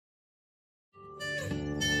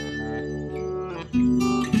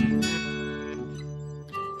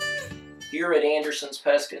Here at Anderson's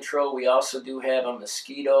Pest Control, we also do have a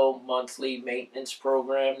mosquito monthly maintenance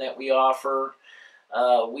program that we offer.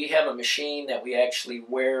 We have a machine that we actually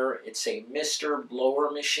wear. It's a mister blower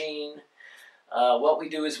machine. What we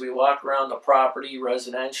do is we walk around the property,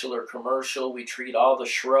 residential or commercial. We treat all the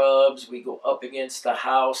shrubs. We go up against the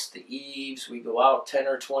house, the eaves. We go out 10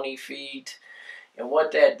 or 20 feet. And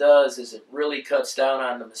what that does is it really cuts down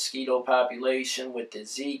on the mosquito population with the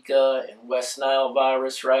Zika and West Nile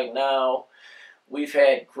virus right now. We've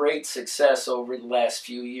had great success over the last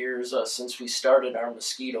few years since we started our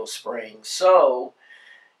mosquito spraying. So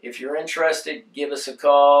if you're interested, give us a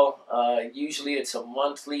call. Usually it's a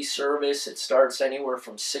monthly service. It starts anywhere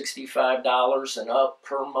from $65 and up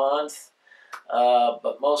per month.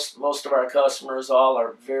 But most of our customers all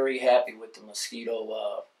are very happy with the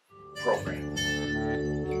mosquito program.